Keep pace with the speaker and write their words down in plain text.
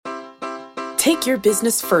Take your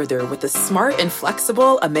business further with the smart and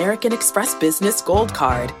flexible American Express Business Gold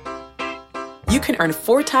Card. You can earn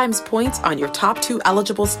 4 times points on your top 2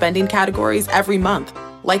 eligible spending categories every month,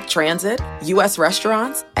 like transit, U.S.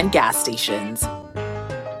 restaurants, and gas stations.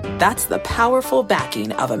 That's the powerful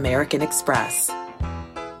backing of American Express.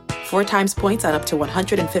 4 times points on up to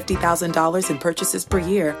 $150,000 in purchases per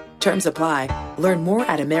year. Terms apply. Learn more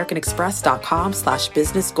at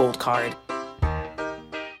americanexpress.com/businessgoldcard.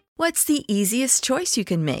 What's the easiest choice you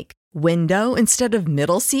can make? Window instead of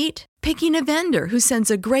middle seat? Picking a vendor who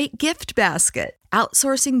sends a great gift basket?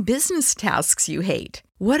 Outsourcing business tasks you hate?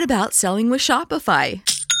 What about selling with Shopify?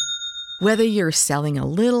 Whether you're selling a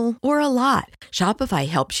little or a lot, Shopify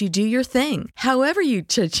helps you do your thing, however you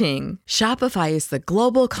cha-ching. Shopify is the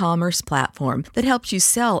global commerce platform that helps you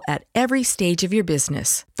sell at every stage of your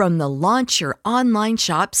business. From the launch your online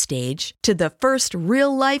shop stage to the first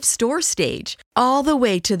real-life store stage, all the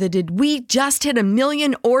way to the did we just hit a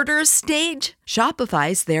million orders stage.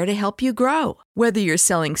 Shopify's there to help you grow. Whether you're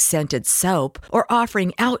selling scented soap or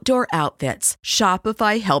offering outdoor outfits,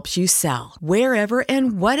 Shopify helps you sell. Wherever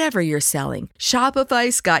and whatever you're selling,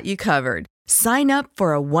 Shopify's got you covered. Sign up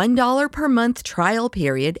for a $1 per month trial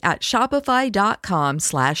period at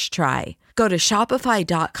shopify.com/try. Go to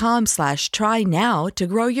shopify.com/try now to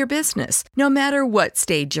grow your business, no matter what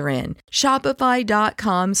stage you're in.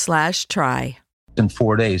 Shopify.com/try. In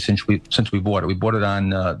 4 days since we bought it. We bought it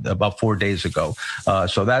on about 4 days ago.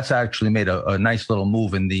 So that's actually made a nice little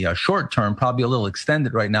move in the short term, probably a little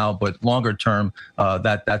extended right now, but longer term,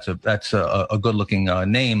 that's a good looking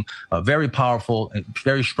name. Very powerful,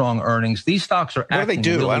 very strong earnings. These stocks are acting. What do they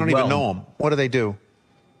do? Really I don't even know them. What do they do?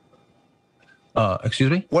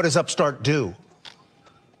 Excuse me? What does Upstart do?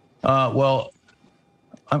 Well,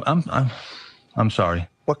 I'm sorry.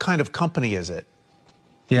 What kind of company is it?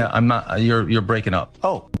 Yeah, I'm not. You're breaking up.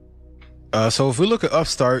 Oh. So if we look at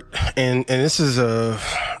Upstart, and this is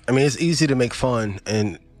it's easy to make fun,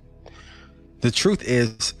 and the truth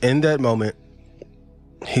is, in that moment,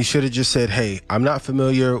 he should have just said, "Hey, I'm not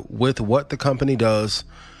familiar with what the company does,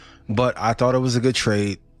 but I thought it was a good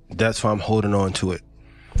trade. That's why I'm holding on to it."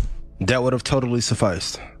 That would have totally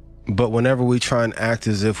sufficed. But whenever we try and act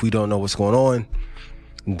as if we don't know what's going on,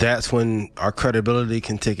 that's when our credibility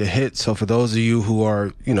can take a hit. So for those of you who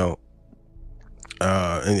are, and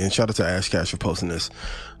shout out to Ash Cash for posting this,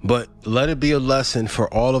 but let it be a lesson for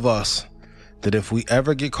all of us that if we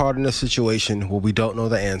ever get caught in a situation where we don't know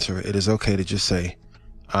the answer, it is okay to just say,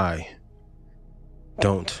 I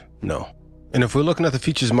don't know. And if we're looking at the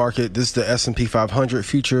futures market, this is the S&P 500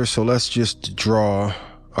 future. So let's just draw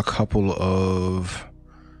a couple of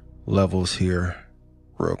levels here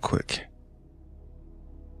real quick.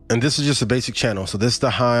 And this is just a basic channel. So this is the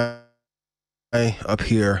high up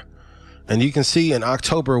here. And you can see in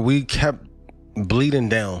October, we kept bleeding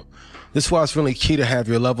down. This is why it's really key to have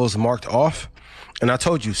your levels marked off. And I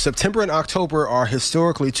told you, September and October are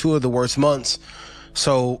historically 2 of the worst months.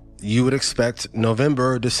 So you would expect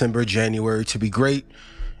November, December, January to be great.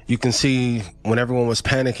 You can see when everyone was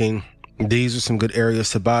panicking, these are some good areas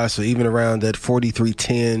to buy. So even around that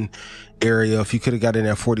 43.10 area, if you could have got in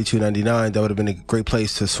at 42.99, that would have been a great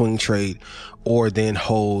place to swing trade or then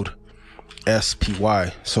hold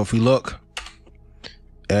SPY. So if we look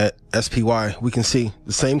at SPY, we can see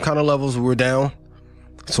the same kind of levels we were down.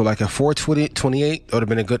 So like a 428, that would have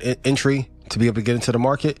been a good entry to be able to get into the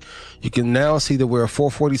market. You can now see that we're at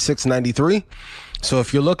 446.93. So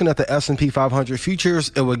if you're looking at the S&P 500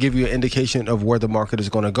 futures, it will give you an indication of where the market is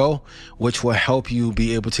going to go, which will help you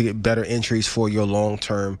be able to get better entries for your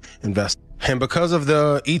long-term investment. And because of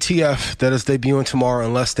the ETF that is debuting tomorrow,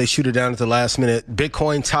 unless they shoot it down at the last minute,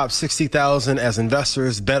 Bitcoin top 60,000 as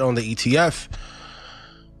investors bet on the ETF.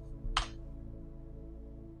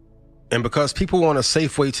 And because people want a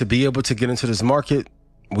safe way to be able to get into this market,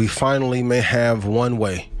 we finally may have one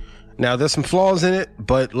way. Now, there's some flaws in it,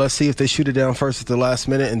 but let's see if they shoot it down first at the last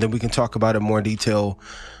minute, and then we can talk about it more in detail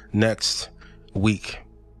next week.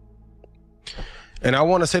 And I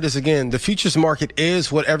want to say this again. The futures market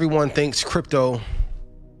is what everyone thinks crypto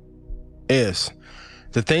is.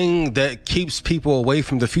 The thing that keeps people away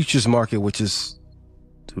from the futures market, which is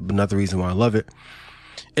another reason why I love it,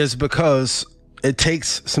 is because it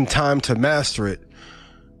takes some time to master it.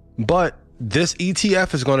 But this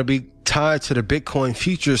ETF is going to be tied to the Bitcoin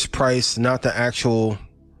futures price, not the actual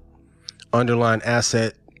underlying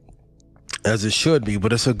asset as it should be,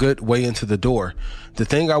 but it's a good way into the door. The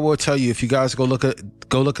thing I will tell you, if you guys go look at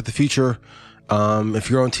the future, if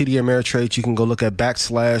you're on TD Ameritrade, you can go look at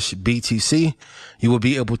 /BTC. You will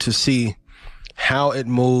be able to see how it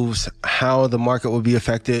moves, how the market will be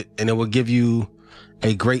affected, and it will give you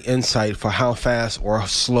a great insight for how fast or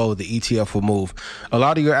slow the ETF will move. A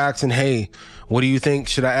lot of you are asking, hey, what do you think?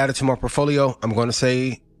 Should I add it to my portfolio? I'm going to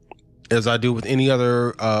say, as I do with any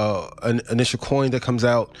other initial coin that comes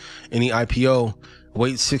out, any IPO,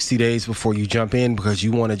 wait 60 days before you jump in, because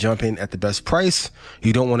you want to jump in at the best price.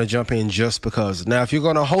 You don't want to jump in just because. Now, if you're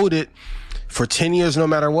going to hold it for 10 years, no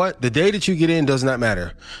matter what, the day that you get in does not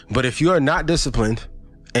matter. But if you are not disciplined,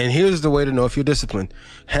 and here's the way to know if you're disciplined,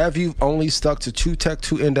 have you only stuck to 2 Tech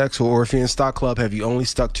 2 Index, or if you're in Stock Club, have you only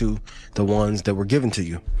stuck to the ones that were given to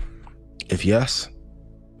you? If yes,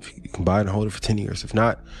 you can buy it and hold it for 10 years. If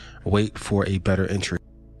not, wait for a better entry.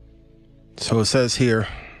 So it says here,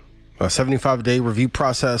 a 75-day review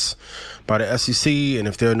process by the SEC, and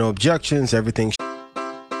if there are no objections, everything.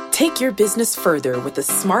 Take your business further with the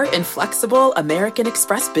smart and flexible American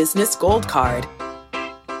Express Business Gold Card.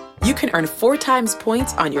 You can earn 4 times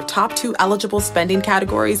points on your top 2 eligible spending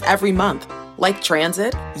categories every month, like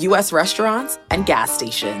transit, U.S. restaurants, and gas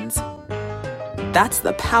stations. That's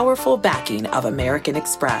the powerful backing of American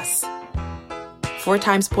Express. 4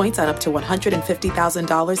 times points on up to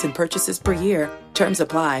 $150,000 in purchases per year. Terms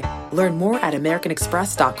apply. Learn more at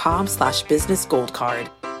americanexpress.com/businessgoldcard.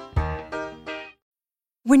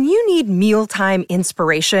 When you need mealtime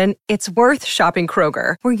inspiration, it's worth shopping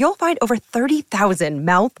Kroger, where you'll find over 30,000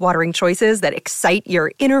 mouth-watering choices that excite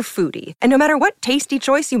your inner foodie. And no matter what tasty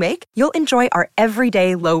choice you make, you'll enjoy our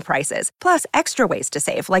everyday low prices, plus extra ways to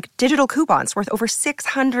save, like digital coupons worth over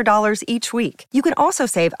 $600 each week. You can also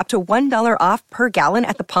save up to $1 off per gallon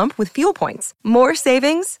at the pump with fuel points. More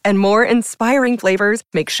savings and more inspiring flavors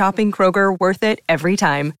make shopping Kroger worth it every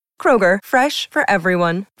time. Kroger, fresh for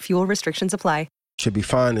everyone. Fuel restrictions apply. Should be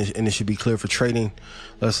fine, and it should be clear for trading.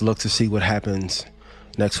 Let's look to see what happens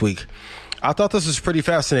next week. I thought this was pretty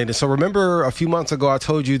fascinating. So remember a few months ago, I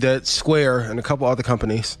told you that Square and a couple other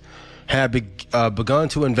companies had begun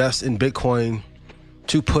to invest in Bitcoin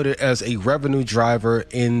to put it as a revenue driver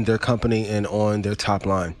in their company and on their top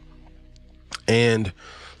line. And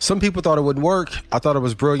some people thought it wouldn't work. I thought it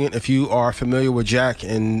was brilliant. If you are familiar with Jack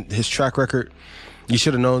and his track record, you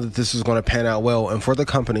should have known that this was going to pan out well. And for the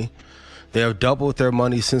company, they have doubled their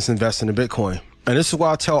money since investing in Bitcoin. And this is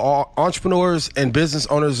why I tell all entrepreneurs and business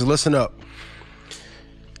owners, listen up.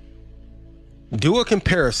 Do a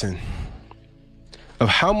comparison of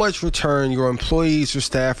how much return your employees or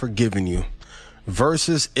staff are giving you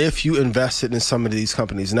versus if you invested in some of these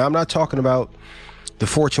companies. Now, I'm not talking about the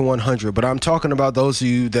Fortune 100, but I'm talking about those of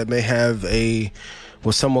you that may have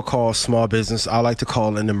what some will call small business. I like to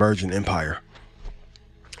call an emerging empire.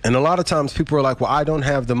 And a lot of times people are like, well, I don't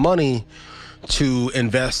have the money to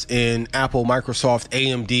invest in Apple, Microsoft,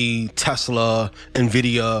 AMD, Tesla,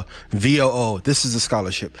 NVIDIA, VOO. This is a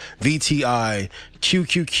scholarship. VTI,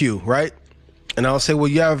 QQQ, right? And I'll say, well,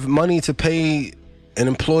 you have money to pay an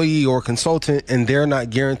employee or consultant, and they're not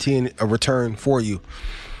guaranteeing a return for you.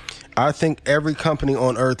 I think every company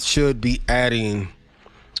on earth should be adding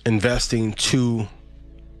investing to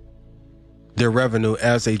their revenue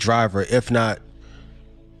as a driver, if not,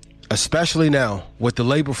 especially now with the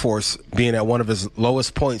labor force being at one of its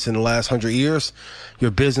lowest points in the last 100 years,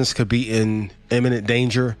 your business could be in imminent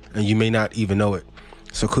danger and you may not even know it.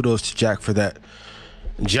 So kudos to Jack for that.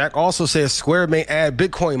 Jack also says Square may add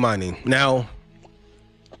Bitcoin mining. Now,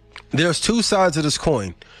 there's 2 sides of this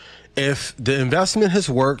coin. If the investment has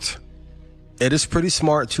worked, it is pretty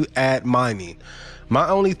smart to add mining. My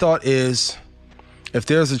only thought is if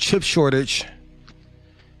there's a chip shortage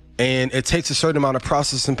and it takes a certain amount of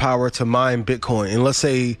processing power to mine Bitcoin, and let's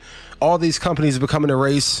say all these companies are becoming a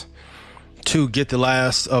race to get the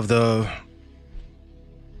last of the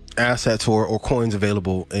assets or coins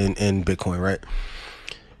available in Bitcoin, right?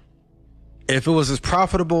 If it was as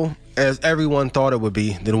profitable as everyone thought it would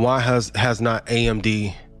be, then why has not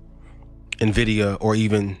AMD, NVIDIA, or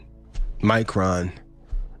even Micron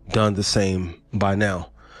done the same by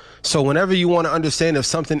now? So whenever you want to understand if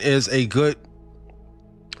something is a good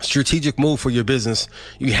strategic move for your business,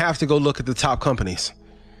 you have to go look at the top companies.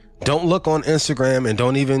 Don't look on Instagram and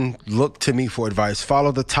don't even look to me for advice.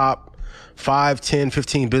 Follow the top 5, 10,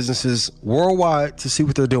 15 businesses worldwide to see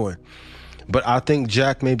what they're doing. But I think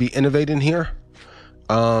Jack may be innovating here.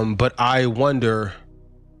 But I wonder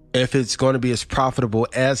if it's going to be as profitable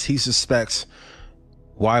as he suspects.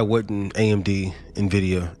 Why wouldn't AMD,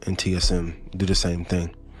 NVIDIA, and TSM do the same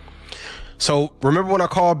thing? So remember when I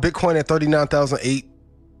called Bitcoin at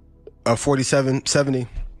 39,847.70?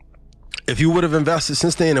 If you would have invested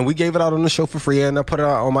since then, and we gave it out on the show for free, and I put it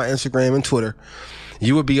out on my Instagram and Twitter,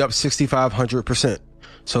 you would be up 6,500%.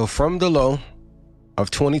 So from the low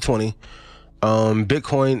of 2020,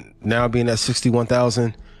 Bitcoin now being at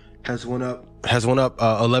 61,000 has went up has went up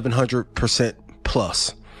 1,100%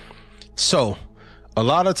 plus. So a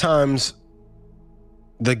lot of times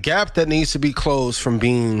the gap that needs to be closed from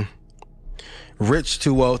being rich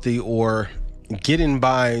to wealthy or getting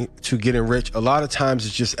by to getting rich, a lot of times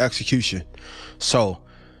it's just execution. So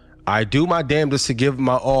I do my damnedest to give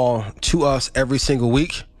my all to us every single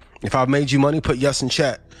week. If I've made you money, put yes in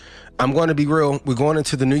chat. I'm going to be real. We're going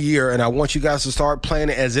into the new year, and I want you guys to start playing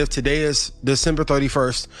it as if today is December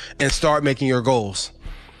 31st and start making your goals.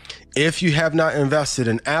 If you have not invested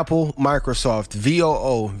in Apple, Microsoft,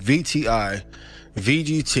 VOO, VTI,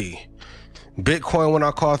 VGT, Bitcoin when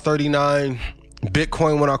I call 39,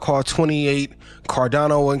 Bitcoin when I call 28,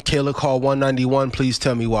 Cardano and Kayla call 191, please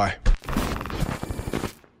tell me why.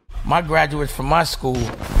 My graduates from my school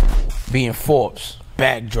being Forbes,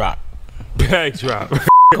 bag drop. Bag drop.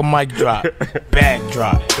 A mic drop, bag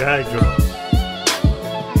drop. Bag drop.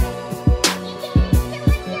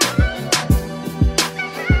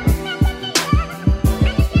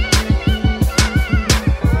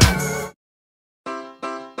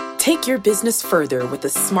 Take your business further with the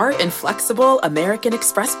smart and flexible American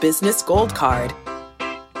Express Business Gold Card.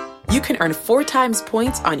 You can earn 4 times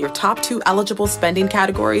points on your top 2 eligible spending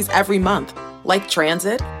categories every month, like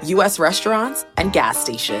transit, U.S. restaurants, and gas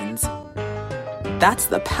stations. That's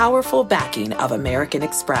the powerful backing of American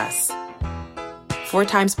Express. 4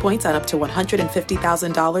 times points on up to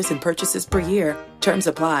 $150,000 in purchases per year. Terms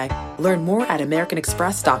apply. Learn more at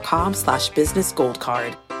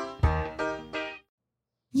americanexpress.com/businessgoldcard.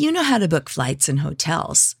 You know how to book flights and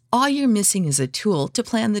hotels. All you're missing is a tool to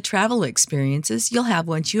plan the travel experiences you'll have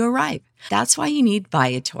once you arrive. That's why you need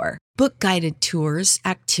Viator. Book guided tours,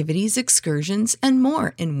 activities, excursions, and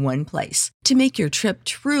more in one place to make your trip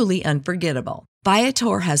truly unforgettable.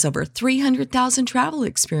 Viator has over 300,000 travel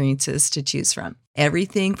experiences to choose from.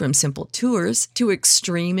 Everything from simple tours to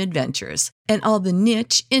extreme adventures and all the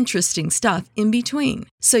niche, interesting stuff in between.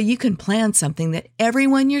 So you can plan something that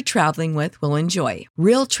everyone you're traveling with will enjoy.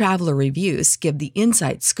 Real traveler reviews give the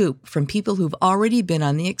inside scoop from people who've already been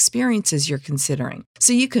on the experiences you're considering.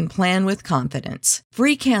 So you can plan with confidence.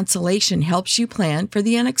 Free cancellation helps you plan for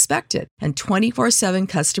the unexpected. And 24/7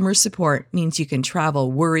 customer support means you can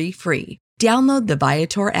travel worry-free. Download the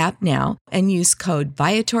Viator app now and use code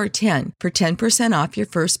Viator10 for 10% off your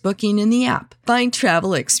first booking in the app. Find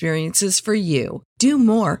travel experiences for you. Do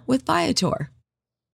more with Viator.